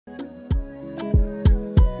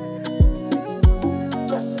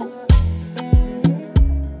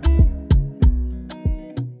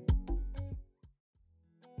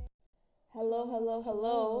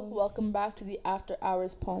Hello. Welcome back to the After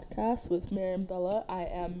Hours podcast with Mare and Bella. I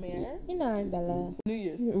am Mare. And I'm Bella. New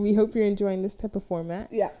Year's. We hope you're enjoying this type of format.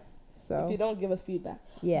 Yeah. So if you don't, give us feedback.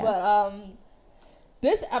 Yeah. But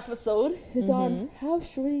this episode is on how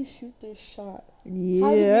shorties shoot their shot. Yeah.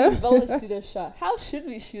 How do me and Bella shoot a shot? How should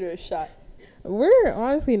we shoot our shot? We're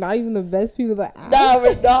honestly not even the best people to ask. Nah,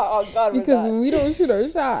 we're not. Oh God, because we're not. we don't shoot our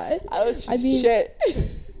shot. I would shoot shit.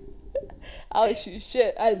 I would shoot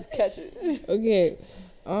shit. I just catch it. Okay.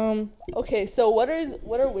 Okay, so what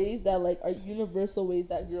are ways that like are universal ways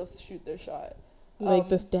that girls shoot their shot? Like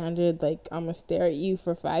the standard, like I'm gonna stare at you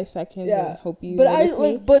for 5 seconds and hope you but notice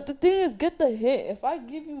me. But the thing is, get the hint.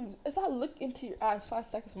 If I look into your eyes 5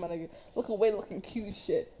 seconds, my nigga, look away, looking cute as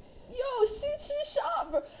shit. Yo, shoot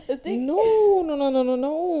shot, bro. The thing.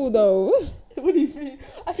 No, though. What do you mean?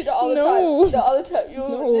 I see that all the time. The other time,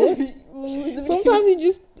 yo. No. Sometimes you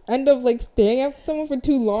just end up like staring at someone for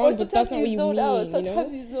too long, but that's not what you mean.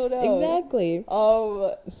 Sometimes you zone out. Exactly.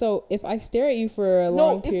 So if I stare at you for a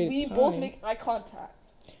long period of time. No, if we both make eye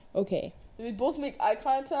contact. Okay. If we both make eye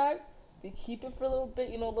contact, we keep it for a little bit,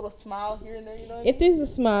 a little smile here and there, you know what I mean? If there's a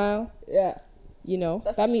smile. Yeah.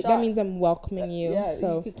 That means I'm welcoming you. Yeah,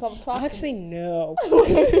 so you can come talk. Actually, no. Why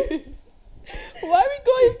are we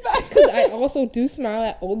going back? Because I also do smile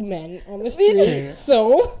at old men on the street.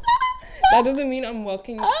 So that doesn't mean I'm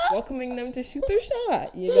welcoming them to shoot their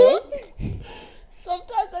shot,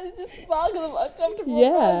 Sometimes I just smile because I'm uncomfortable.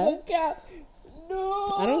 Yeah.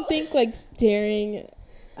 No. I don't think like staring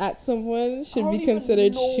at someone should be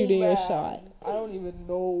considered shooting a shot. I don't even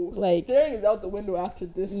know. Like staring is out the window after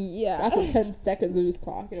this. Yeah. After 10 seconds of just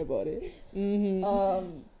talking about it. You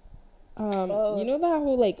know that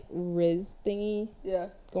whole like Riz thingy? Yeah.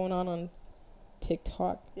 Going on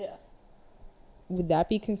TikTok? Yeah. Would that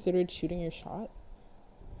be considered shooting your shot?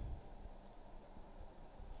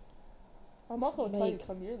 I'm not gonna tell you to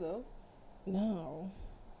come here though. No.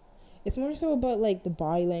 It's more so about like the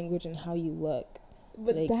body language and how you look.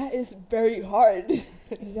 But like, that is very hard.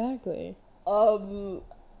 Exactly.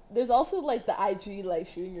 There's also like the IG like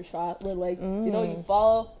shooting your shot where like you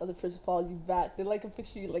follow, other person follows you back. They like a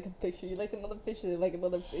picture, you like a picture, you like another picture, they like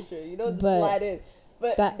another picture. Just slide in.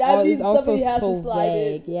 But that means somebody has to slide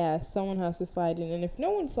in. Yeah, someone has to slide in, and if no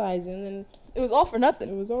one slides in, then it was all for nothing.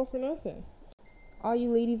 It was all for nothing. All you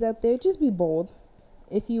ladies out there, just be bold.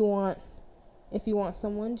 If you want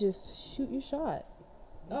someone, just shoot your shot.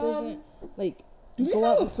 It doesn't like. Do you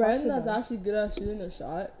have a friend that's actually good at shooting their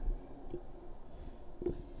shot?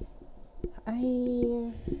 I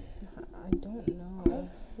don't know.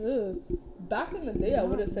 Back in the day, I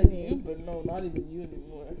would have said you, but no, not even you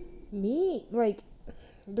anymore. Me, like,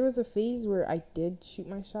 there was a phase where I did shoot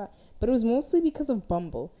my shot, but it was mostly because of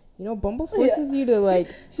Bumble. Bumble forces you to like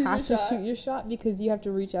have to shoot your shot because you have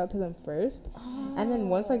to reach out to them first. And then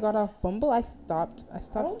once I got off Bumble, I stopped. I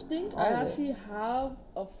don't think I actually have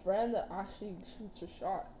a friend that actually shoots her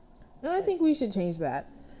shot. And I think we should change that.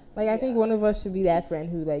 Like, I think one of us should be that friend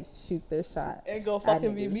who, like, shoots their shot. It go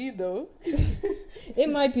fucking be me, though. It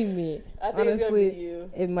might be me. I think honestly, it's gonna be you.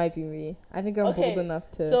 It might be me. I think I'm bold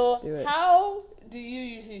enough to do it. So, how do you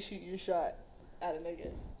usually shoot your shot at a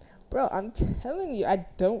nigga? Bro, I'm telling you, I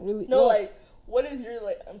don't really... No, like, what is your,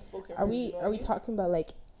 like, unspoken... Are we talking about, like,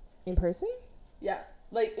 in person? Yeah.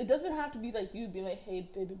 Like, it doesn't have to be, like, you being like, hey,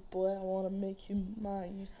 baby boy, I want to make you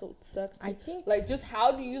mine. You so sexy. I think... Like, just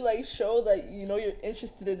how do you, like, show that, you're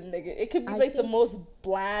interested in a nigga? It could be, like, the most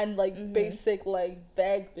bland, like, basic, like,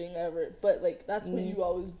 bag thing ever. But, like, that's what you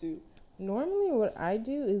always do. Normally, what I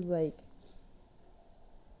do is, like...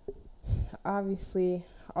 Obviously,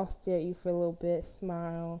 I'll stare at you for a little bit,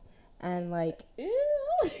 smile, and, like... Ew.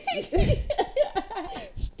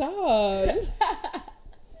 Stop.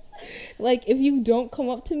 Like, if you don't come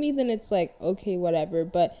up to me, then it's like, okay, whatever.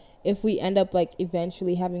 But if we end up, like,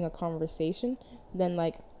 eventually having a conversation, then,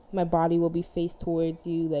 like, my body will be faced towards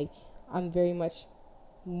you. Like, I'm very much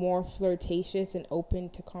more flirtatious and open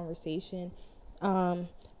to conversation.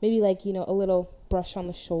 Maybe, like, a little brush on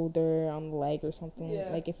the shoulder, on the leg or something.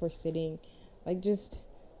 Yeah. Like, if we're sitting. Like, just...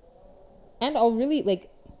 And I'll really,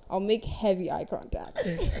 like, I'll make heavy eye contact.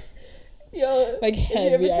 Yo, like if you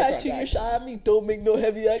ever try to shoot your shot at me, don't make no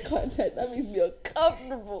heavy eye contact. That makes me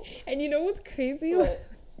uncomfortable. And you know what's crazy? What?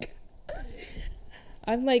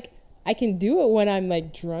 I'm like, I can do it when I'm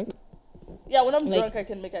like drunk. Yeah, when I'm drunk, I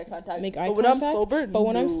can make eye contact. When I'm sober,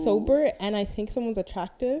 when I'm sober and I think someone's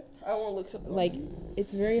attractive, I won't look at them. Like,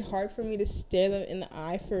 it's very hard for me to stare them in the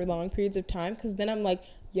eye for long periods of time because then I'm like,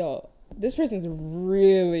 yo, this person's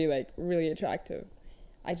really, like, really attractive.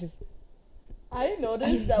 I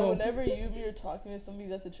noticed that whenever you and me are talking to somebody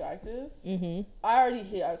that's attractive, I already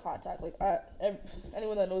hate eye contact. Like,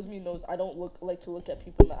 anyone that knows me knows I don't like to look at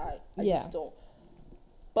people in the eye. I just don't.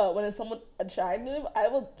 But when it's someone attractive, I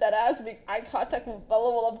will dead ass make eye contact with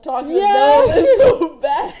Bella while I'm talking to them. It's so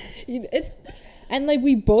bad. And like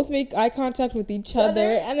we both make eye contact with each other,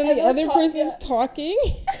 and then the other person's talking.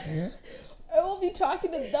 And we'll be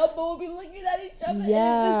talking to them, but we'll be looking at each other, and it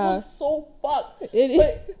just looks so fucked.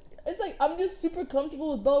 It's like I'm just super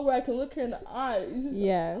comfortable with Bella where I can look her in the eye. It's just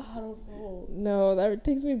I don't know. No, that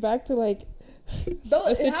takes me back to like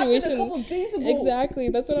Bella, a situation. It happened a couple days ago. Exactly,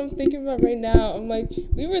 that's what I'm thinking about right now. I'm like,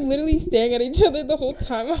 we were literally staring at each other the whole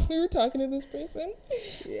time while we were talking to this person.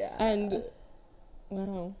 Yeah. And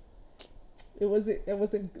wow. It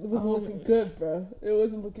wasn't looking good, bro. It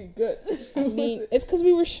wasn't looking good. I mean, it's because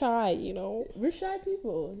we were shy, you know. We're shy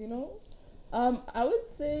people, you know. I would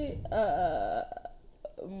say,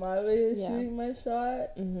 my way of shooting my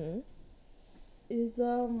shot is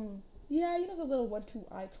you know, the little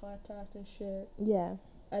 1-2 eye contact and shit. Yeah.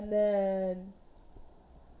 And then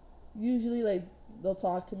usually like they'll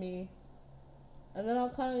talk to me, and then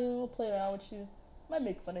I'll kind of play around with you. Might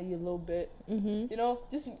make fun of you a little bit, you know.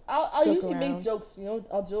 Just I'll usually make jokes, you know.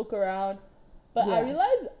 I'll joke around, but I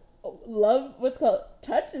realize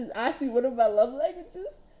touch is actually one of my love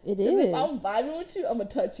languages. It is. If I'm vibing with you, I'm gonna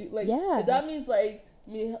touch you. Like if that means like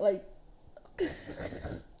me like.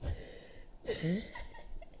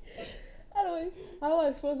 Anyways, I don't want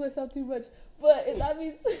to expose myself too much, but if that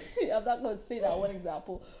means I'm not gonna say that one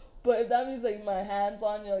example. But if that means like my hands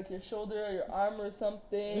on your like your shoulder or your arm or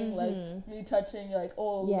something, like me touching like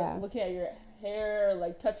looking at your hair, or,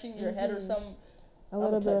 like touching your head or something. A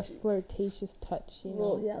little bit of flirtatious touch, you know.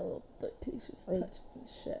 A little flirtatious touches and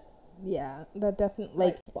shit. Yeah, that definitely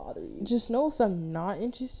like bother you. Just know if I'm not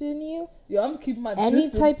interested in you. Yeah, I'm keeping my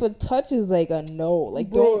distance. Type of touch is like a no.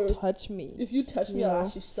 Like don't touch me. If you touch me, I'll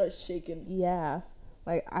actually start shaking. Yeah,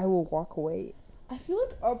 like I will walk away. I feel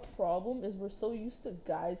like our problem is we're so used to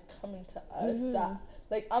guys coming to us that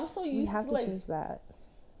like I'm so used to. We have to change that.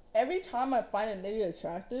 Every time I find a nigga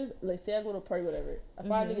attractive, like say I go to a party, whatever, I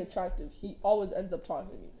find a nigga attractive, he always ends up talking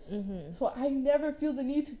to me. So I never feel the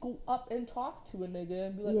need to go up and talk to a nigga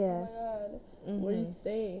and be like, oh my god, what are you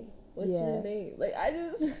saying? What's your name? Like I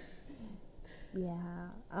just. Yeah,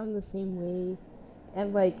 I'm the same way.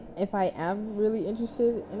 And like if I am really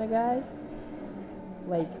interested in a guy,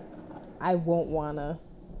 like I won't wanna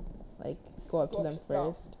like go up to them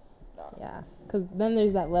first. No. Yeah, because then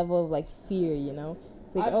there's that level of like fear, you know.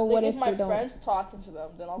 It's like, what if my friend's talking to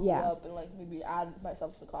them, then I'll go up and like maybe add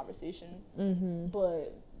myself to the conversation.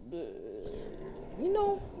 But you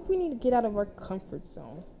know, we need to get out of our comfort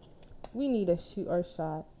zone. We need to shoot our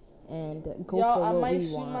shot and go for what we want. I might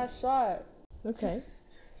shoot my shot. Okay.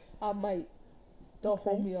 I might. Don't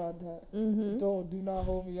hold me on that. Do not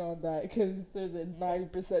hold me on that, because there's a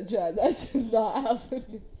 90% chance that's just not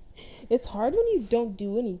happening. It's hard when you don't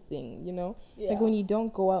do anything, you know? Yeah. Like when you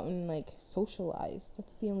don't go out and like socialize.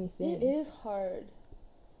 That's the only thing. It is hard.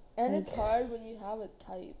 And it's hard when you have a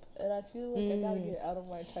type. And I feel like I gotta get out of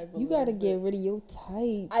my type a little bit. You gotta get rid of your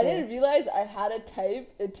type. I didn't realize I had a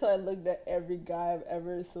type until I looked at every guy I've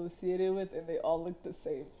ever associated with, and they all look the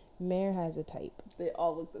same. Mare has a type. They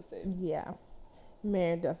all look the same. Yeah.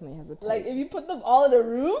 Mare definitely has a type. Like if you put them all in a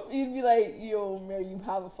room, you'd be like, yo, Mare, you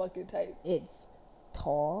have a fucking type. It's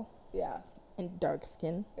tall. Yeah. And dark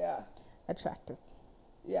skin. Yeah. Attractive.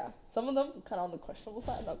 Yeah. Some of them kind of on the questionable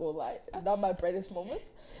side, I'm not gonna lie. Not my brightest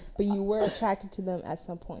moments. But you were attracted to them at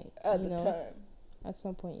some point. At the time. At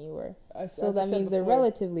some point you were. So that means they're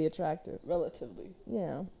relatively attractive. Relatively.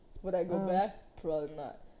 Yeah. Would I go back? Probably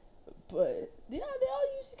not. But yeah, they all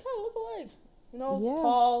usually kind of look alike. You know,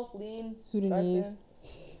 tall, lean, Sudanese.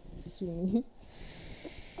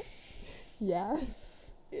 Yeah.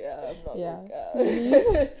 Yeah, I'm not gonna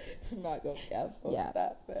cap. I'm not gonna cap on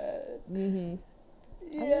that bad.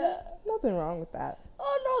 Yeah. Nothing wrong with that.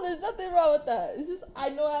 Oh no, there's nothing wrong with that. It's just I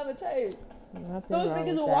know I have a type. Those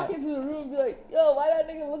niggas will walk into the room and be like, yo, why that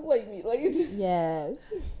nigga look like me? Like, yeah.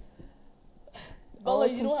 But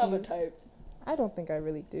like, you don't have a type. I don't think I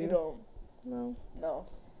really do. You don't? No. No.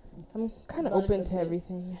 I'm kind of open to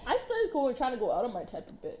everything. I started trying to go out of my type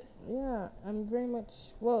a bit. Yeah, I'm very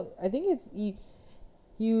much. Well, I think it's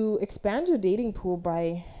you expand your dating pool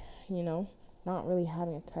by, you know, not really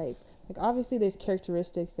having a type. Like obviously, there's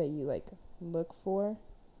characteristics that you like look for.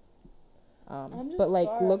 But like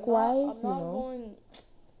look wise, I'm not going.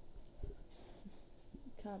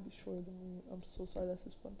 You can't be shorter than me. I'm so sorry. That's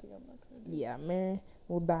just one thing I'm not gonna do. Yeah, Mary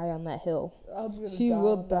will die on that hill. I'm gonna she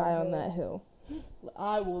will die on that hill.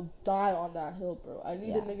 I will die on that hill, bro. I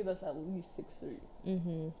need a nigga that's at least 6'3".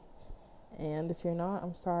 And if you're not,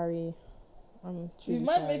 I'm sorry. You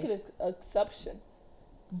might make an exception,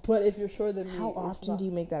 but if you're shorter than me, how often do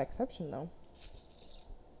you make that exception though?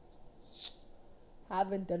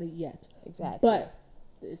 Haven't done it yet. Exactly. But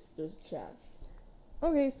there's a chance.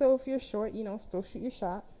 Okay, so if you're short, still shoot your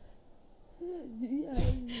shot. Yeah.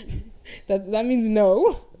 That means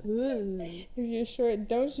no. If you're short,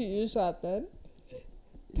 don't shoot your shot then.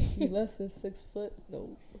 You less than 6 foot? No.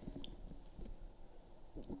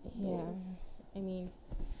 Yeah. I mean,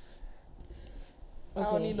 I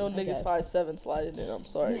don't need no niggas 5'7" sliding in. I'm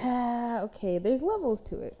sorry. Yeah, okay. There's levels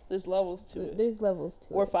to it. There's levels to it. There's levels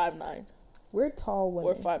to Or it. 5'9". We're tall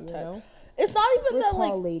women. Or 5'10". You know? It's not even We're that tall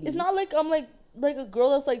like. ladies. It's not like I'm like a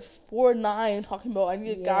girl that's like 4'9" talking about I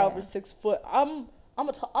need a guy over 6 foot. I'm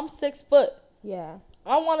 6 foot. Yeah.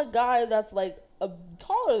 I want a guy that's like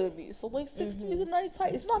taller than me. So like 6'3" is a nice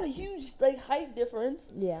height. It's not a huge like height difference.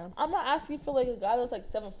 Yeah. I'm not asking for like a guy that's like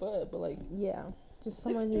 7 foot, but like just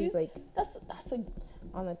someone who's like that's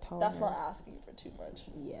on the tall. That's not asking for too much.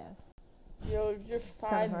 Yeah. You're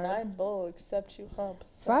 5'9", bull, except you hump.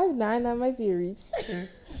 5'9", that might be a reach.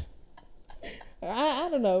 I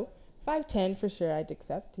don't know. 5'10" for sure I'd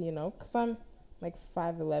accept, because I'm like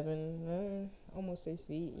 5'11", almost 6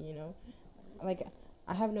 feet, Like,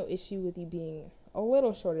 I have no issue with you being a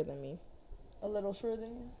little shorter than me. A little shorter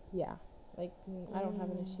than you? Yeah. Like, I don't have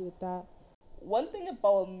an issue with that. One thing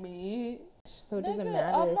about me... So it doesn't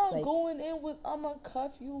matter I'm if, not going in with, I'm gonna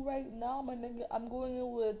cuff you right now, my nigga. I'm going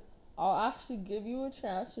in with, I'll actually give you a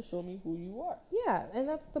chance to show me who you are. Yeah, and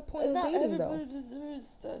that's the point of dating, though. Not everybody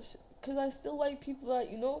deserves that shit. Because I still like people that,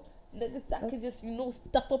 niggas that could just,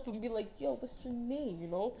 step up and be like, yo, what's your name,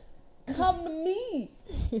 Come to me.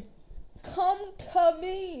 Come to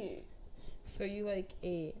me. So you like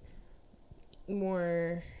a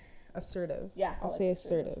more assertive. Yeah. I'll say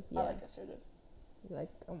assertive. Yeah. I like assertive. You like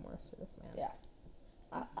a more assertive man. Yeah.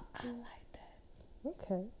 I like that.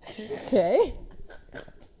 Okay. Okay.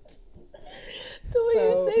 The way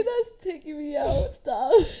you say that's taking me out.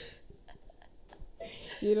 Stop.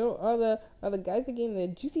 All the guys are getting the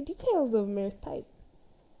juicy details of Mare's type.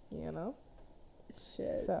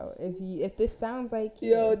 Shit. So if this sounds like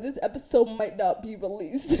this episode might not be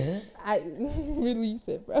released. I release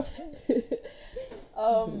it, bro.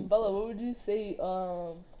 Bella, what would you say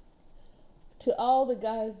to all the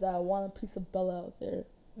guys that want a piece of Bella out there?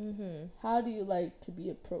 How do you like to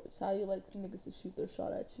be approached? How do you like niggas to shoot their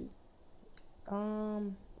shot at you?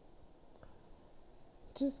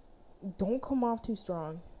 Just don't come off too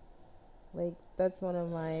strong. Like, that's one of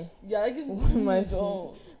my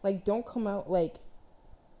don't. Like, don't come out like,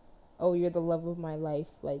 oh, you're the love of my life.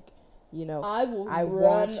 Like, I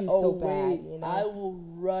want you so bad. I will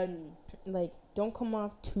run. Like, don't come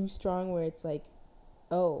off too strong where it's like,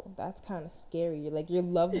 oh, that's kind of scary. Like, you're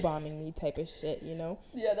love bombing me type of shit.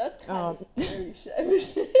 Yeah, that's kind of scary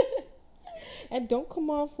shit. And don't come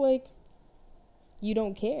off like you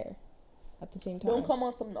don't care at the same time. Don't come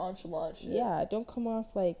on some nonchalant shit. Yeah, don't come off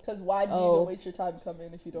like... Because why do you even waste your time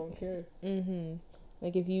coming if you don't care?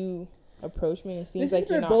 Like, if you approach me and it seems like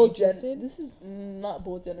you're not interested... This is not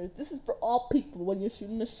both genders. This is for all people when you're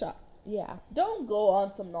shooting a shot. Yeah. Don't go on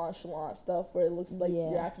some nonchalant stuff where it looks like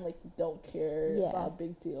you're acting like you don't care. Yeah. It's not a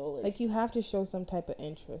big deal. Like, you have to show some type of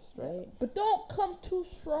interest, right? Yeah. But don't come too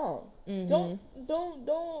strong. Don't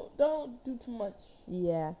do too much.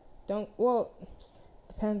 Yeah.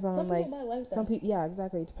 Depends on some people might like some people. Yeah,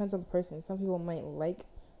 exactly. It depends on the person. Some people might like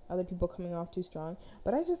other people coming off too strong,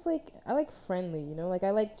 but I like friendly. Like,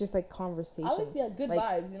 I like just like conversation. I like good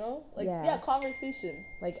vibes. Like conversation.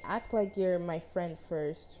 Like, act like you're my friend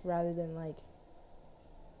first, rather than like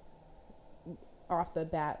off the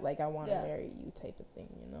bat like I want to marry you type of thing.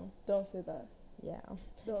 Don't say that. Yeah.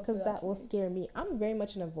 Because that will scare me. I'm very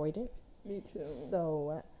much an avoidant. Me too.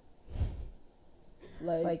 So.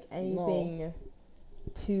 Like anything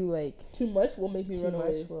too much will make me run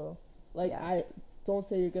away. I don't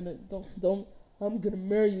say you're gonna don't I'm gonna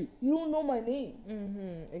marry you. You don't know my name.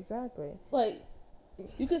 Exactly. Like,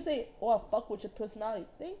 you could say, oh, I fuck with your personality.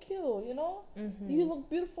 Thank you. You look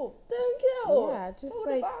beautiful. Thank you. Yeah, just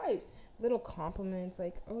like vibes. Little compliments,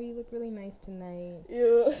 like, oh, you look really nice tonight.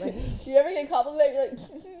 Like, you ever get complimented? You're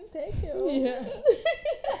like, thank you. Yeah.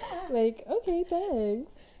 Like, okay,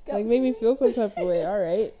 thanks. Like, made me feel some type of way. All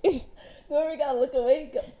right. Don't ever gotta look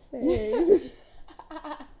away. Thanks.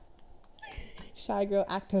 Shy girl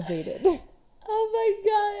activated. Oh my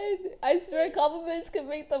god! I swear, compliments can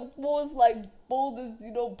make the most boldest,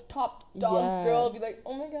 top dog girl be like,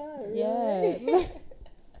 oh my god. Really? Yeah.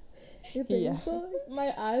 You think so?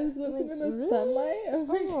 My eyes glisten in the sunlight. Oh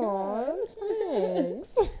my god! Thanks.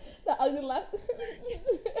 The ugly laugh.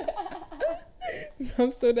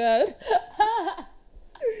 I'm so dead.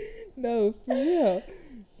 No, for real.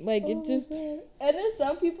 Like it just. And there's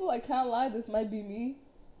some people, I can't lie, this might be me.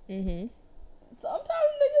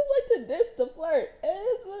 Sometimes niggas like to diss the flirt. It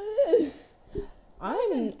is what it is. Not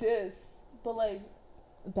even diss, but like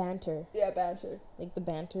banter. Yeah, banter. Like the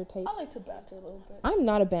banter type. I like to banter a little bit. I'm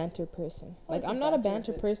not a banter person. Like I'm not a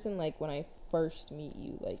banter a person. Like when I first meet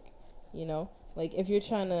you, like, you know, like if you're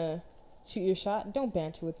trying to shoot your shot, don't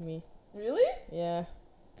banter with me. Really? Yeah.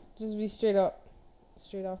 Just be straight off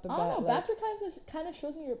the bat. I don't know. Like, banter kind of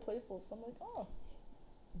shows me you're playful. So I'm like, oh.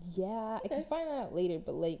 Yeah, okay. I can find that out later,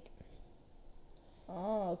 but like.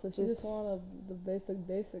 Oh, so she just want the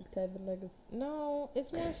basic type of niggas. No,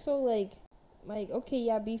 it's more so like okay,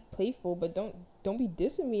 yeah, be playful, but don't be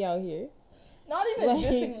dissing me out here. Not even like,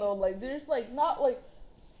 dissing though. Like there's like not like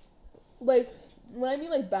when I mean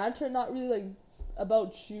like banter, not really like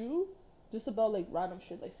about you, just about like random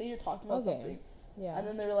shit. Like say you're talking about something. Yeah. And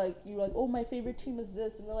then they're like, you're like, oh, my favorite team is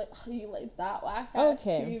this, and they're like, oh, you like that whack ass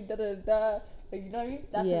team, da da da. Like, you know what I mean?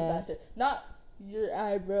 That's what banter. Not your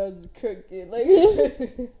eyebrows crooked, like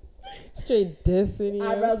straight dissing you.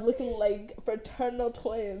 Eyebrows looking like fraternal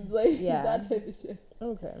twins, like that type of shit.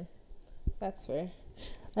 Okay, that's fair.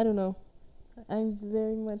 I don't know. I'm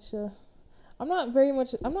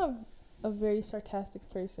not a very sarcastic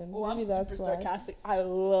person. Well, maybe that's super sarcastic. I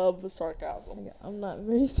love the sarcasm. I'm not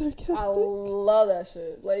very sarcastic. I love that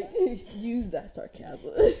shit. Like, use that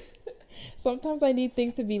sarcasm. Sometimes I need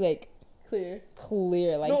things to be like clear,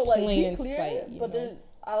 like no, like, plain and sight. But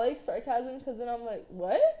I like sarcasm because then I'm like,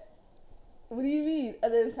 what? What do you mean?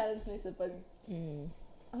 And then it kind of just makes it funny.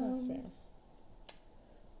 That's fair.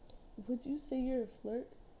 Would you say you're a flirt?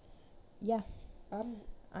 Yeah.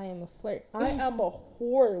 I am a flirt. I am a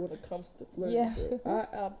whore when it comes to flirting. Yeah. I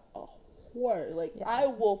am a whore. Like, I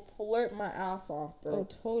will flirt my ass off, bro. Oh,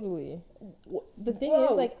 totally. The thing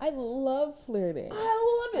is, like, I love flirting.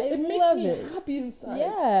 I love it. It makes me happy inside.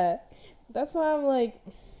 Yeah. That's why I'm like,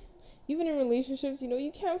 even in relationships,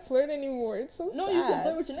 you can't flirt anymore. It's so sad. No, you can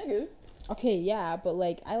flirt with your nigga. Okay, yeah, but,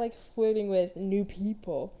 like, I like flirting with new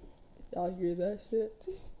people. Y'all hear that shit?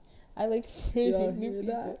 I like flirting with new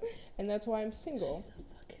people. And that's why I'm single. She's a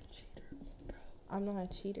fucking cheater, bro. I'm not a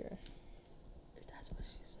cheater. That's what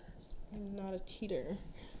she says. I'm not a cheater.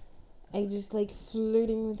 I just like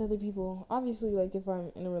flirting with other people. Obviously, like, if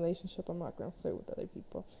I'm in a relationship, I'm not going to flirt with other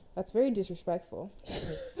people. That's very disrespectful.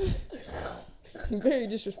 Very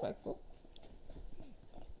disrespectful.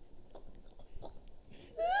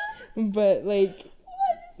 But, like,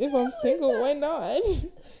 if I'm single, why not?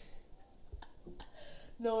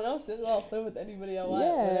 No, when I'm single, I'll flirt with anybody I want,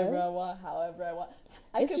 whenever I want, however I want.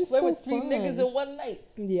 I can flirt with 3 niggas in one night.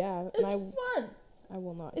 Yeah. It's fun. I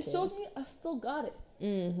will not. It shows me I still got it.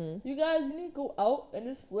 Mm-hmm. You guys, you need to go out and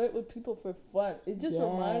just flirt with people for fun. It just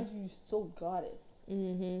reminds you still got it.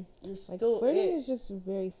 Mm-hmm. You're still flirting is just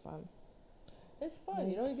very fun. It's fun,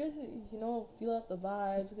 you get to, feel out the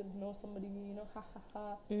vibes, you get to know somebody, ha ha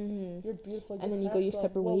ha. Mm-hmm. You're beautiful. And then you go your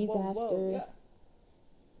separate ways after. Yeah.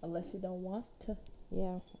 Unless you don't want to.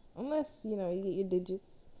 Yeah. Unless, you get your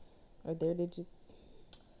digits or their digits.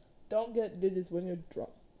 Don't get digits when you're drunk.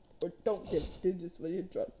 Or don't get digits when you're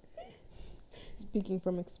drunk. Speaking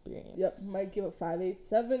from experience. Yep. You might give a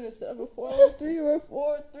 587 instead of a 403 or a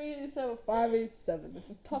 403 instead of a 587. This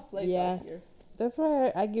is tough life out here. That's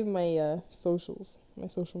why I give my socials, my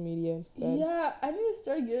social media instead. Yeah, I need to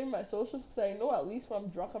start giving my socials because I know at least when I'm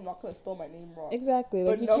drunk, I'm not going to spell my name wrong. Exactly.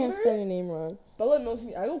 Like, you can't spell your name wrong. Bella knows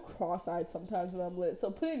me. I go cross-eyed sometimes when I'm lit. So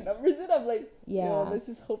putting numbers in, I'm like, let's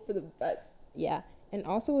just hope for the best. Yeah. And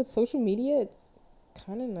also with social media, it's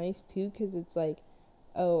kind of nice too because it's like,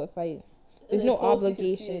 there's no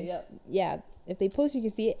obligation. Yeah. If they post, you can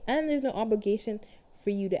see it. And there's no obligation for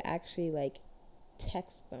you to actually, like,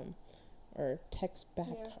 text them. Or text back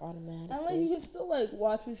automatically. And, like, you can still, like,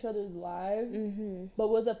 watch each other's lives. Mm-hmm. But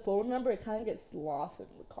with a phone number, it kind of gets lost in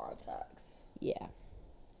the contacts. Yeah.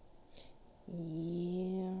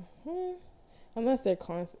 Yeah. Unless they're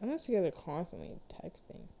constantly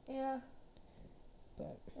texting. Yeah.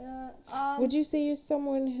 But. Yeah. Would you say you're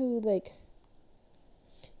someone who, like,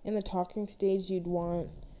 in the talking stage, you'd want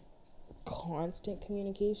constant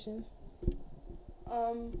communication?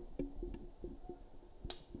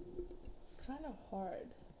 Kind of hard.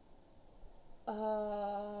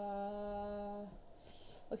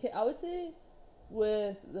 Okay, I would say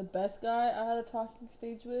with the best guy I had a talking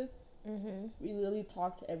stage with, we literally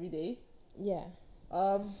talked every day. Yeah.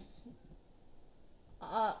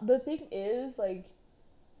 The thing is, like,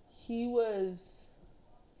 he was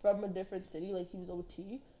from a different city, like he was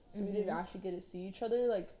OT, so we didn't actually get to see each other,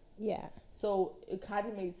 like. Yeah. So it kind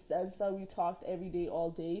of made sense that we talked every day,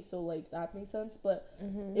 all day. So like that makes sense. But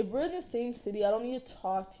if we're in the same city, I don't need to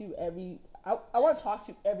talk to you every. I want to talk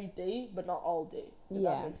to you every day, but not all day. If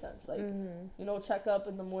that makes sense. Like you know, check up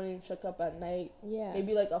in the morning, check up at night. Yeah.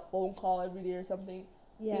 Maybe like a phone call every day or something.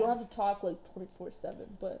 Yeah. You don't have to talk like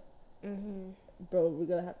 24/7, but. Bro, you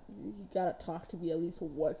gotta talk to me at least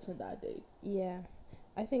once in that day. Yeah,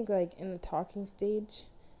 I think like in the talking stage,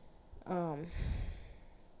 I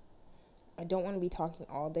don't want to be talking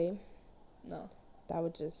all day. No. That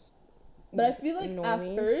would just. But I feel like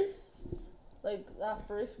that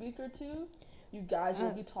first week or two, you guys will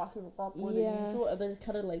be talking a lot more than usual, and then it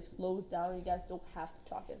kind of like slows down, and you guys don't have to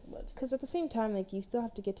talk as much. Because at the same time, like you still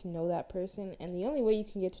have to get to know that person, and the only way you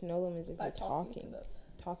can get to know them is if you're talking.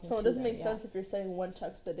 So it doesn't make sense if you're sending one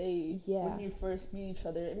text a day when you first meet each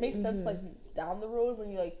other. It makes sense like down the road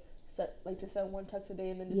when you like to send one text a day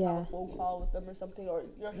and then just have a phone call with them or something, or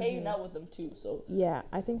you're hanging out with them too. So yeah,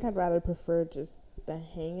 I think I'd rather prefer just the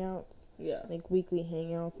hangouts. Yeah, like weekly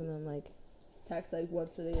hangouts, and then like text like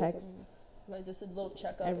once a day. Or something. Like just a little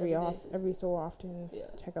checkup every so often. Yeah,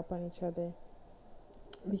 check up on each other.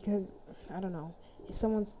 Because I don't know, if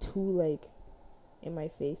someone's too like in my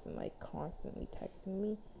face and like constantly texting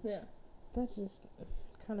me, that just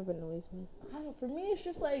kind of annoys me. I don't know, for me it's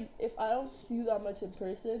just like if I don't see you that much in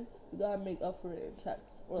person, you gotta make up for it in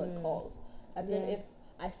text or like calls, and then if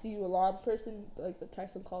I see you a lot in person, like the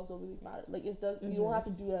text and calls don't really matter. Like it does, you don't have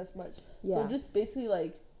to do it as much. So just basically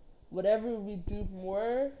like whatever we do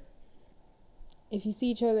more. If you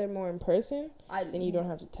see each other more in person, then you don't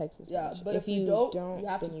have to text as much. Yeah, but if you don't, you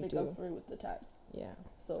have to pick up for it with the text. Yeah.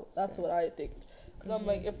 So that's what I think. Because I'm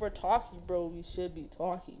like, if we're talking, bro, we should be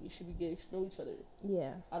talking. We should be getting to know each other.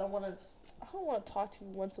 Yeah. I don't want to talk to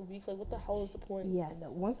you once a week. Like, what the hell is the point? Yeah,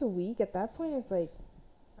 no, once a week, at that point, it's like,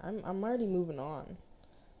 I'm already moving on.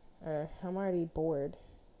 Or I'm already bored.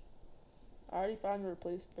 I already found a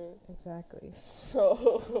replacement. Exactly.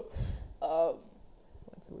 So,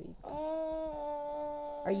 once a week.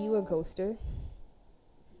 Are you a ghoster?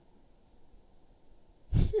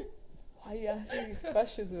 Why are you asking these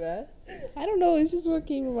questions, man? I don't know. It's just what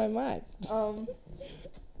came to my mind.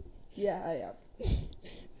 Yeah, I am.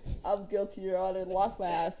 I'm guilty, Your Honor. Lock my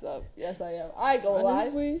ass up. Yes, I am. I ain't gonna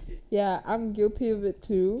lie. Yeah, I'm guilty of it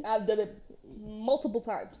too. I've done it multiple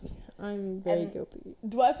times. I'm very guilty.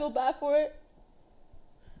 Do I feel bad for it?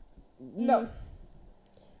 No.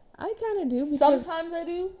 I kind of do. Because sometimes I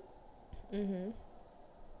do.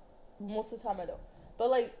 Most of the time I don't. But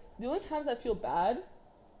like the only times I feel bad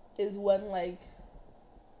is when like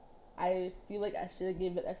I feel like I should have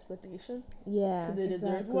gave an explanation. Yeah, because they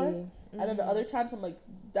deserved one. And then the other times I'm like,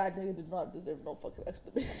 that nigga did not deserve no fucking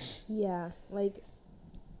explanation. Yeah, like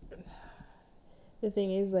the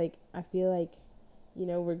thing is, like, I feel like, you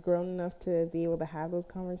know, we're grown enough to be able to have those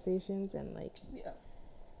conversations and like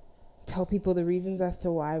tell people the reasons as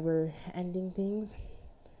to why we're ending things.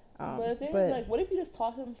 But the thing is, like, what if you just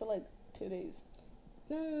talk to them for like 2 days?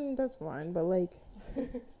 That's fine, but like,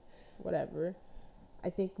 whatever. I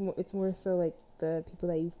think it's more so like the people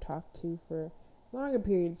that you've talked to for longer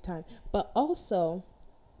periods of time. But also,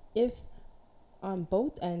 if on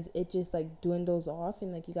both ends it just like dwindles off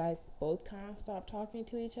and like you guys both kind of stop talking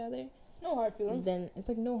to each other, no hard feelings. Then it's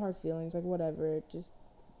like no hard feelings, like whatever, just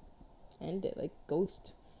end it, like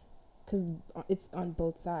ghost, because it's on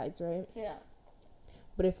both sides, right? Yeah.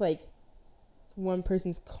 But if like one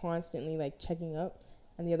person's constantly like checking up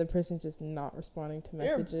and the other person's just not responding to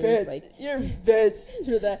messages, you're a bitch. Like you're a bitch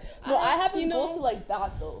for that. No, I haven't ghosted like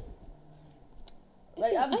that though.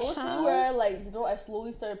 Like I've ghosted where like, you know, I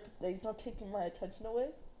slowly started like, you know, taking my attention away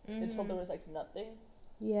until there was like nothing.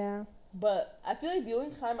 Yeah. But I feel like the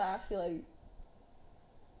only time I actually like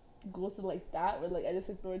ghosted like that, where like I just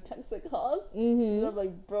ignored texts and calls, and I'm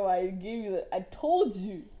like, bro, I gave you I told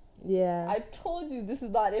you. Yeah. I told you this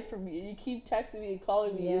is not it for me, and you keep texting me and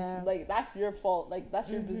calling me. Yeah. It's like that's your fault. Like that's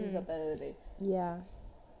your business at the end of the day. Yeah.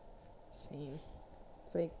 Same.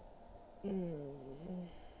 It's like, I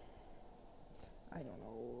don't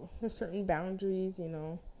know. There's certain boundaries, you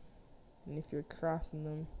know, and if you're crossing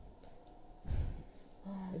them,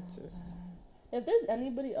 it just. If there's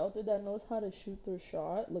anybody out there that knows how to shoot their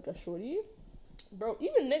shot, like a shorty, bro,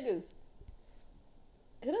 even niggas,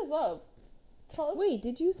 hit us up. Tell us. Wait,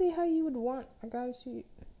 did you say how you would want a guy to shoot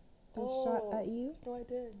their shot at you? No, I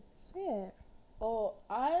did. Say it. Oh,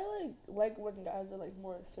 I like when guys are like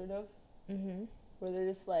more assertive. Where they're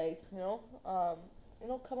just like, you know,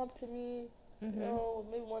 come up to me, you know,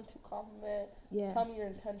 maybe 1-2 compliment. Yeah. Tell me your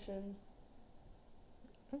intentions.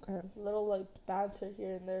 Okay. Little like banter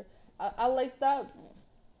here and there. I like that.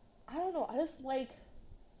 I don't know. I just like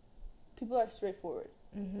people that are straightforward.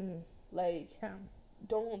 Like, Yeah.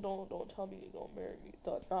 don't tell me you're gonna marry me.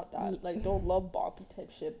 Not that. Like, don't love bombing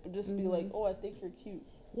type shit, but just be like, oh, I think you're cute.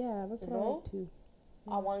 Yeah, that's what I like too.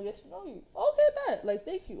 I want to get to know you. Okay, bet. Like,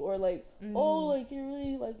 thank you. Or like, oh, like you're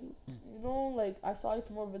really like, like I saw you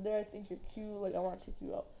from over there. I think you're cute. Like, I want to take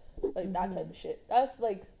you out. Like that type of shit. That's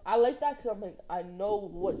like, I like that because I'm like, I know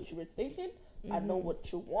what you were thinking. I know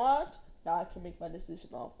what you want. Now I can make my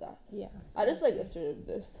decision off that. Yeah. I just like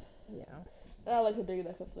assertiveness. Yeah. And I like a nigga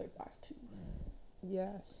that can flirt back too.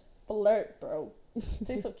 Yes. Flirt, bro.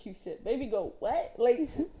 Say some cute shit. Maybe go what? Like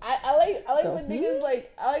I like Go, when niggas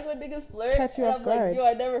I like when niggas flirt. Catch you and off I'm guard. like, yo,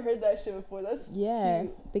 I never heard that shit before. That's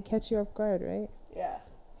cute. They catch you off guard, right? Yeah.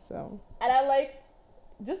 So. And I like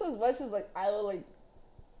just as much as like I would like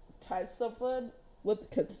touch someone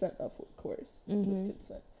with consent, of course. With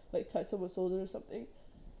consent. Like touch someone's shoulder or something.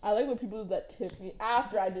 I like when people do that tip me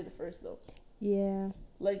after I did it first though. Yeah.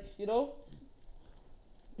 Like,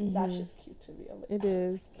 that shit's cute to me. I'm like, it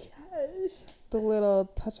is. Gosh. The little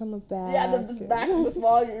touch on the back. Yeah, the back, the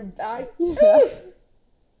small of your back. Yeah.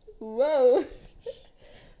 Whoa.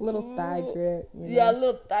 Little thigh grip. Yeah, a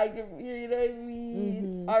little thigh grip here, you know what I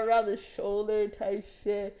mean? Around the shoulder type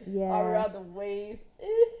shit. Yeah. Around the waist.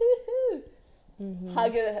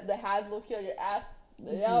 Hugging the hands looking on your ass.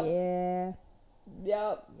 Yep. Yeah.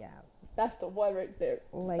 Yep. Yeah. That's the one right there.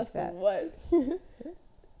 That's the one.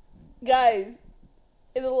 Guys,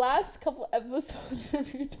 in the last couple episodes where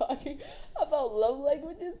we were talking about love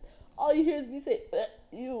languages, all you hear is me say,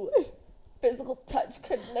 you. Physical touch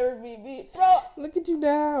could never be me. Bro, look at you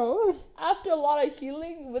now. After a lot of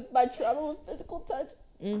healing with my trauma with physical touch,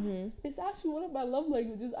 it's actually one of my love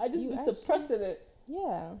languages. I just been suppressing it.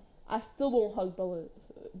 Yeah. I still won't hug Bella.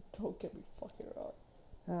 Don't get me fucking wrong.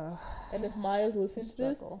 And if Maya's listening to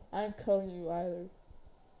this, I ain't cuddling you either.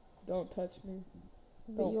 Don't touch me.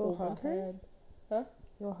 Don't you'll hug her? Hand. Huh?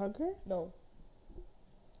 You'll hug her? No.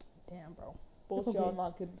 Damn, bro. Both y'all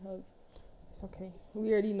not getting hugs. It's okay.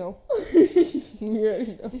 We already know.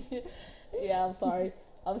 Yeah, I'm sorry.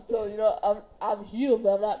 I'm still, I'm healed,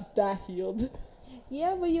 but I'm not that healed.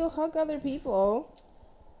 Yeah, but you'll hug other people.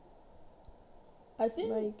 I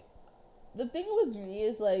think, the thing with me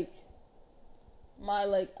is,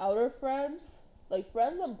 my, outer friends,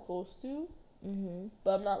 friends I'm close to,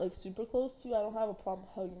 but I'm not, super close to, I don't have a problem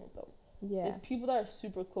hugging with them. Yeah. It's people that are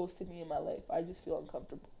super close to me in my life. I just feel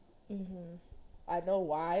uncomfortable. I know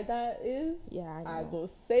why that is. Yeah, I know. I will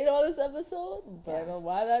say it on this episode, but I know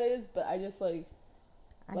why that is. But I just I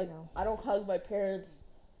know. I don't hug my parents.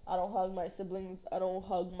 I don't hug my siblings. I don't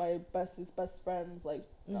hug my best friends.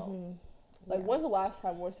 No. When's the last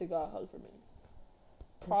time Morsi got a hug from me?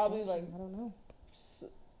 Probably I don't know.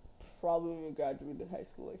 Probably when we graduated high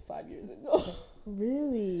school 5 years ago.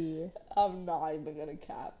 Really? I'm not even gonna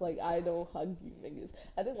cap. I don't hug you niggas.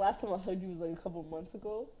 I think last time I hugged you was a couple months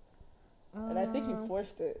ago. And I think you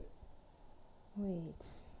forced it. Wait,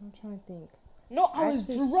 I'm trying to think. No, I was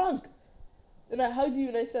drunk. And I hugged you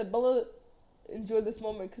and I said, Bella, enjoy this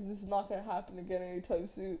moment because this is not going to happen again anytime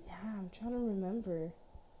soon. Yeah, I'm trying to remember.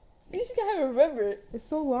 See, she can't remember it. It's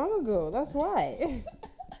so long ago. That's why.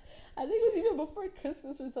 I think it was even before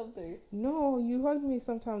Christmas or something. No, you hugged me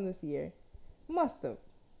sometime this year. Must have.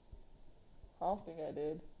 I don't think I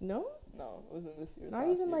did. No? No, it wasn't this year. Not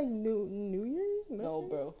even New Year's? Nothing? No,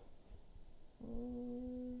 bro.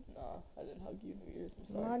 Nah, I didn't hug you New Year's. I'm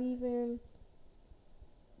sorry. Not even.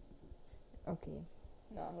 Okay.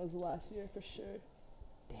 Nah, it was last year for sure.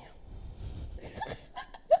 Damn.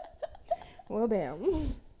 Well,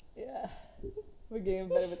 damn. Yeah. We're getting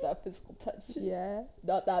better with that physical touch. Yeah.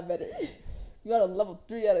 Not that better. You got a level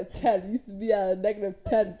 3 out of 10. You used to be at a negative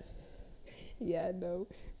 10. Yeah, no.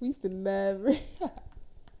 We used to never.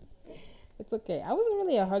 It's okay. I wasn't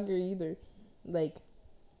really a hugger either.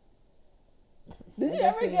 Did you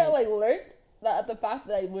ever get lurked at the fact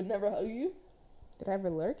that I would never hug you? Did I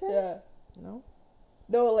ever lurk at it? Yeah. No.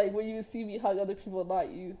 No, when you see me hug other people, not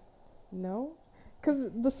you. No.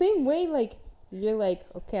 Because the same way, you're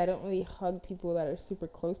okay, I don't really hug people that are super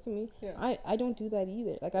close to me. Yeah. I don't do that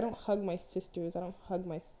either. I don't hug my sisters. I don't hug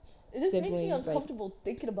my It just siblings. makes me uncomfortable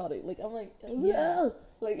thinking about it. I'm yeah.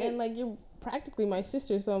 And you're practically my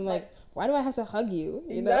sister, so I'm why do I have to hug you?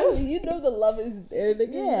 You exactly. know? You know the love is there.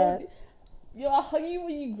 Yeah. Yo, I'll hug you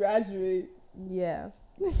when you graduate. Yeah.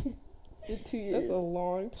 In 2 years. That's a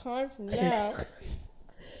long time from now.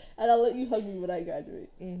 And I'll let you hug me when I graduate.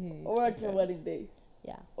 Or at your Okay. wedding day.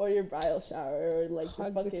 Yeah. Or your bridal shower. Or Hugs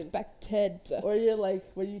your fucking... expected. Or you're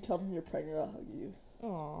when you tell me you're pregnant, I'll hug you.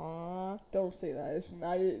 Aww. Don't say that. It's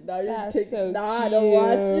now you're That's taking. so Nah, I cute. don't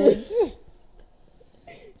watch it.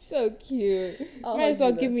 So cute. I'll Might as well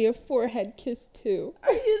hug you give me a forehead kiss too.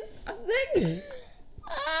 Are you sick?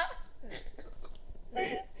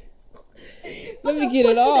 Let me get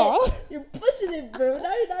it all. You're pushing it, bro.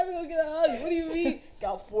 Now you're not even gonna get a hug. What do you mean?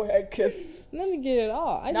 Got forehead kiss. Let me get it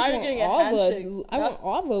all. I Now just you're want getting a all handshake. I want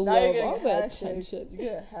all the Now you're love, getting all a the handshake. attention. You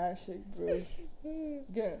get a handshake, bro. You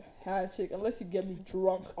get a handshake unless you get me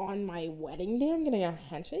drunk. On my wedding day, I'm getting a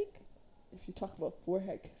handshake? If you talk about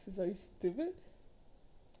forehead kisses, are you stupid?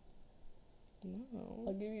 No.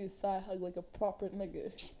 I'll give you a side hug like a proper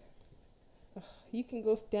nigga. You can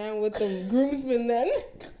go stand with the groomsmen then.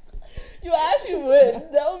 You actually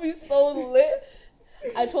would. That would be so lit.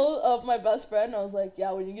 I told my best friend, I was like,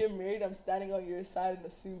 yeah, when you get married, I'm standing on your side in the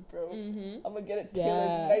suit, bro. Mm-hmm. I'm gonna get it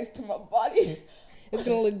tailored nice to my body. It's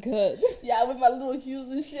gonna look good. Yeah, with my little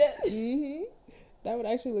heels and shit. Mm-hmm. That would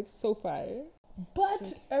actually look so fire.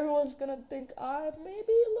 But everyone's gonna think I may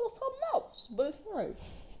be a little something else. But it's fine.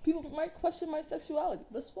 People might question my sexuality.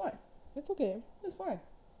 That's fine. It's okay. It's fine.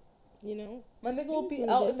 You know? My nigga will be what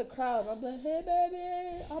out it in the crowd. I'm like, hey,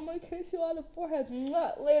 baby, I'm gonna kiss you on the forehead.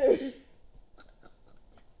 Mwah, later.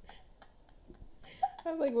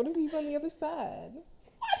 I was like, what if he's on the other side?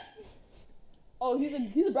 Oh, he's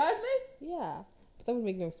a bridesmaid? Yeah. But that would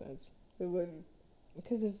make no sense. It wouldn't.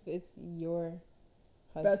 Because if it's your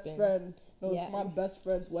husband. Best friends. No, Yeah. it's my best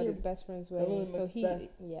friend's It's your wedding. best friend's That wedding. wouldn't So make he,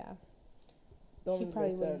 sense. yeah. Don't He even probably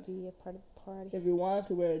make wouldn't sense. be a part of the party. If you wanted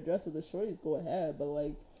to wear a dress with the shorties, go ahead. But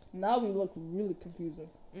like, now we look really confusing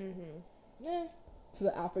Mm-hmm. Yeah. to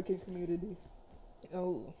the African community.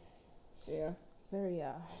 Oh. Yeah. Very,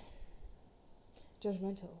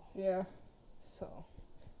 judgmental. Yeah. So.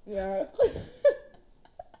 Yeah.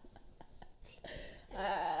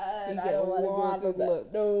 And You I get don't a want to go lot through of that.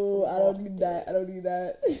 looks No, I don't need that. I upstairs. don't need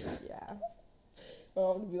that. Yeah. My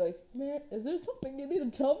mom would be like, man, is there something you need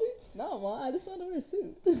to tell me? No, Mom, I just want to wear a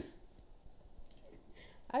suit.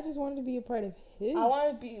 I just wanted to be a part of his. I want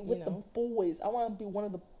to be with you the know. boys. I want to be one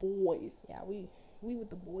of the boys. Yeah, we with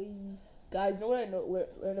the boys. Guys, you know what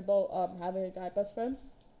I learned about having a guy best friend?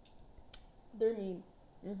 They're mean.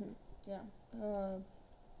 Yeah.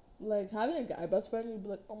 Like having a guy best friend, you'd be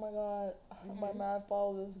like, oh my god, my man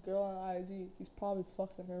followed this girl on IG. He's probably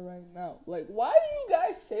fucking her right now. Like, why do you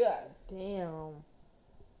guys say that? Damn.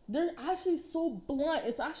 They're actually so blunt.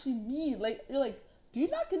 It's actually mean. Like, you're like, do you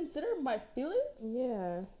not consider my feelings?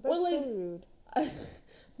 Yeah. That's Or, like, so rude.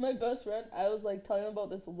 My best friend, I was like telling him about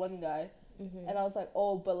this one guy, and I was like,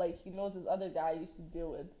 oh, but like he knows this other guy I used to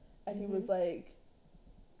deal with, and he was like,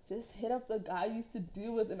 just hit up the guy I used to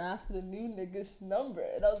deal with and ask for the new nigga's number,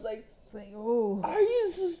 and I was like, It's like, oh. are you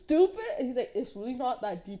so stupid? And he's like, it's really not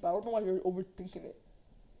that deep. I don't know why you're overthinking it.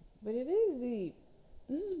 But it is deep.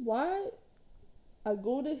 This is why I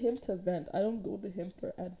go to him to vent. I don't go to him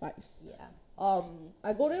for advice. Yeah.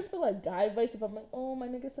 I go to him for like guy advice if I'm like, oh, my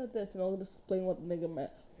nigga said this, and I'll just explain what the nigga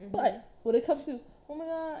meant. But when it comes to, oh my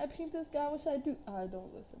god, I peeped this guy, what should I do? I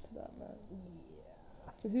don't listen to that, man.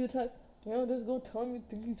 Yeah. Cause he's the type, just go tell him you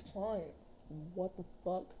think he's fine. What the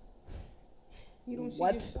fuck? You don't shoot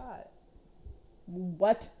What? your shot.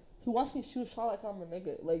 What? He wants me to shoot a shot like I'm a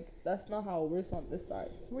nigga. Like, that's not how it works on this side.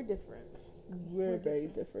 We're different. We're very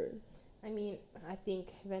different. I mean, I think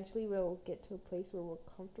eventually we'll get to a place where we're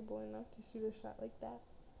comfortable enough to shoot a shot like that.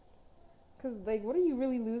 Cause like, what are you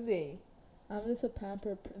really losing? I'm just a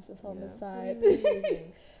pamper princess on the What side. are you really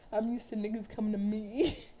losing? I'm used to niggas coming to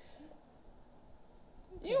me.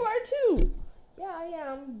 You are too. Yeah, I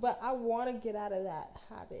am, but I want to get out of that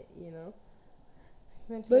habit, you know.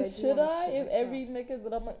 Eventually But do should wanna I shoot if my shot. every nigga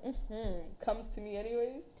that I'm like, comes to me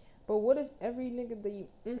anyways? But what if every nigga that you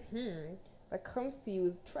that comes to you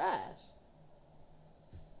is trash?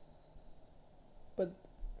 But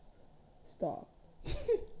stop.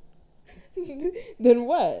 Then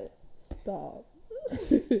what? Stop.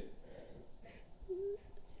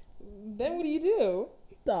 Then what do you do?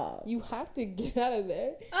 Stop. You have to get out of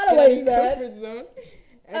there. Out of Get ways, your man. comfort zone.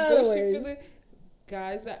 And Out go of shoot for ways. the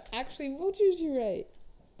guys that actually will choose you right.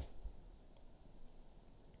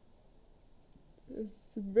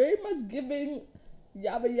 It's very much giving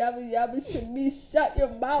yabba yabba yabba should be shut your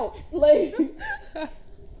mouth. Like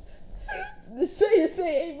the shit you're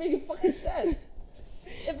saying ain't making fucking sense.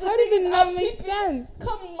 If the How does niggas it not I'm make peeping sense?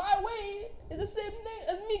 come my way, it's the same thing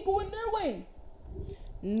as me going their way.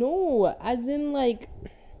 No, as in like,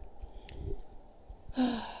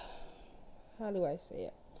 how do I say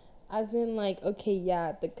it? As in like, okay,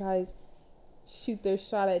 yeah, the guys shoot their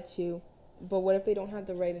shot at you, but what if they don't have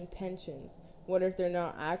the right intentions? What if they're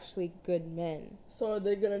not actually good men? So are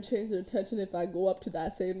they gonna change their intention if I go up to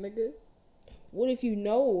that same nigga? What if you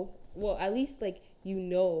know? Well, at least like you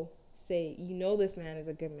know. Say you know this man is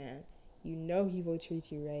a good man. You know he will treat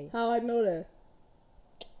you right. How I know that?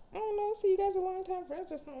 I don't know. So you guys are longtime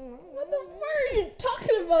friends or something. What the fuck are you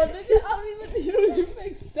talking about, nigga? I don't even. You don't even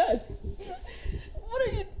make sense. What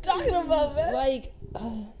are you talking about, man? Like,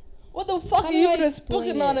 what the fuck are you even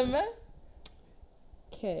speaking on him, man?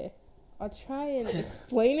 Okay, I'll try and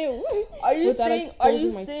explain it. Are you saying? Are you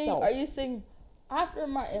myself. saying? Are you saying? After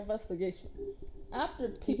my investigation, after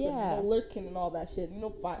people lurking and all that shit, you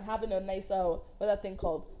know, having a nice what's that thing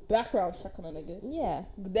called? Background check on a nigga. Yeah.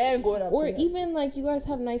 Then going up or to him. even like you guys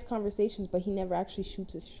have nice conversations, but he never actually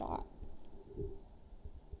shoots his shot.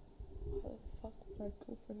 How the fuck would I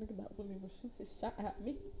go for a nigga that wouldn't even shoot his shot at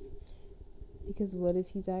me? Because what if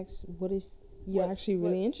he's actually? What if you're actually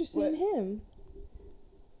really interested in him?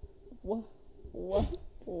 What?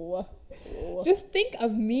 Just think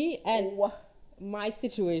of me and my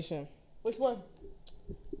situation. Which one?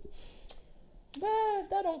 Man,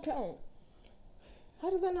 that don't count. How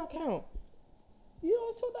does that not count? You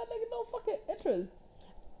don't show that nigga no fucking interest.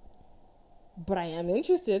 But I am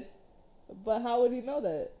interested. But how would he know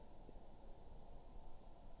that?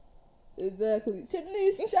 Exactly. Shouldn't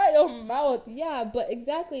you shut your mouth? Yeah, but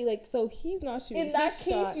exactly, like, so he's not shooting in that his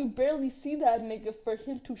case, shot. you barely see that nigga for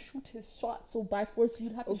him to shoot his shot. So by force,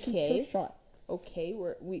 you'd have to shoot his shot. Okay,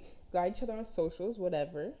 we got each other on socials,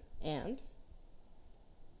 whatever, and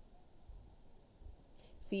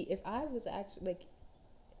see if I was actually like,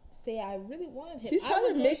 say I really wanted him. She's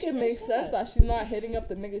trying to make it make sense that she's not hitting up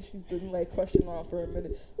the nigga she's been like crushing on for a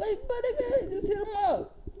minute. Like, but nigga, just hit him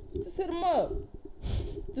up. Just hit him up.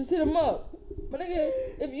 Just hit him up. But nigga,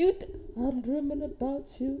 if you I'm dreaming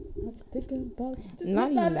about you, I'm thinking about you. Just not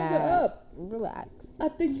hit that nigga up. Relax. I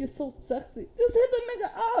think you're so sexy. Just hit the nigga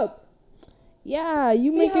up. Yeah,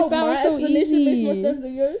 you make it sound so easy. My explanation makes more sense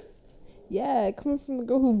than yours. Yeah, coming from the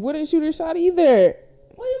girl who wouldn't shoot her shot either.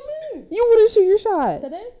 What do you mean? You wouldn't shoot your shot.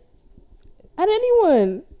 Today? At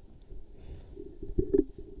anyone.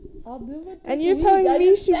 I'll do it this And you're week. telling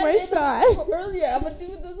me shoot my shot. Earlier, I'm gonna do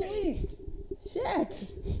it this week.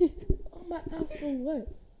 Shit. I'm gonna ask for what?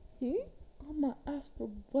 I'm gonna ask for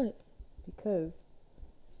what? Because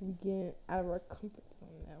we get out of our comfort zone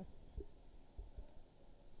now.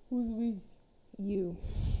 Who's we? You.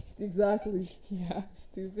 Exactly. Yeah.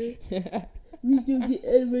 Stupid. We can get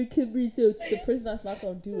out of our comfort zone. It's the person that's not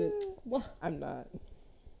gonna do it. What? I'm not.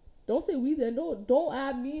 Don't say we then. Don't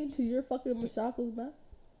add me into your fucking mashakals, man.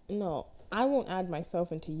 No, I won't add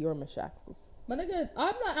myself into your mashakals. My nigga,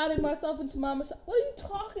 I'm not adding myself into my mashakals. What are you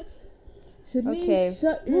talking? Shanice, okay.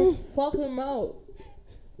 Shut your fucking mouth.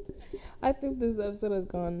 I think this episode has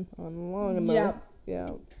gone on long enough.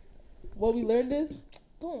 Yeah. What we learned is,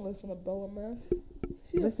 don't listen to Bella, man.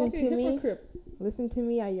 She's listen a fucking hypocrite. Listen to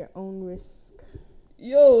me at your own risk.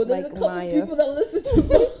 Yo, there's like a couple Maya. people that listen to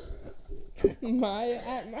me. Maya.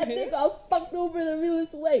 I think I'm fucked over the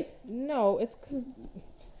realest way. No, it's because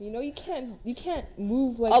you can't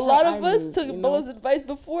move like a lot of us took Bella's advice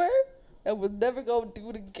before and would never go do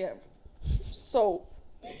it again. So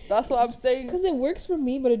that's what I'm saying. Because it works for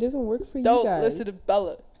me, but it doesn't work for you guys. Don't listen to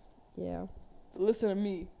Bella. Yeah. Listen to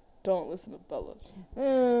me. Don't listen to Bella.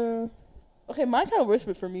 Okay, mine kind of works,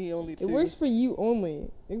 but for me only too. It works for you only.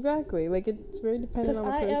 Exactly. Like, it's very dependent on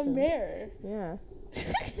the person. Because I am Mare. Yeah.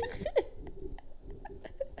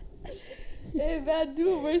 Hey, man,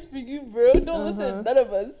 do it works for you, bro. Don't listen to none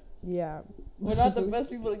of us. Yeah. We're not the best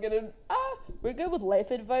people to get in. We're good with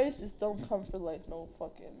life advice. Just don't come for, like, no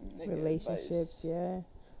fucking nigga relationships, advice. yeah.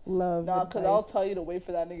 Love Nah, because I'll tell you to wait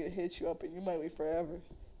for that nigga to hit you up, and you might wait forever.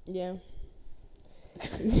 Yeah. I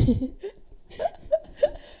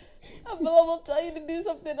feel like I'll tell you to do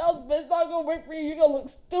something else, but it's not gonna work for you. You're gonna look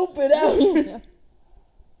stupid out.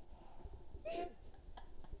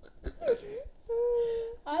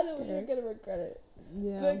 Either way, you're gonna regret it.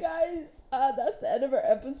 Yeah. But guys, that's the end of our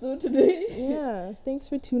episode today. Yeah. Thanks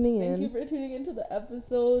for tuning in. Thank you for tuning into the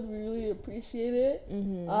episode. We really appreciate it.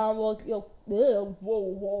 Mm-hmm.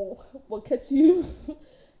 We'll catch you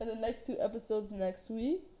in the next 2 episodes next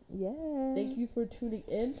week. Yeah. Thank you for tuning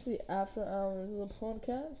in to the After Hours of the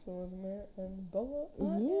podcast with Mare and Bella.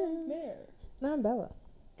 I am Mare. I'm Bella.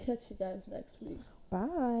 Catch you guys next week.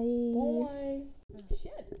 Bye. Bye.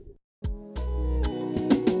 Shit.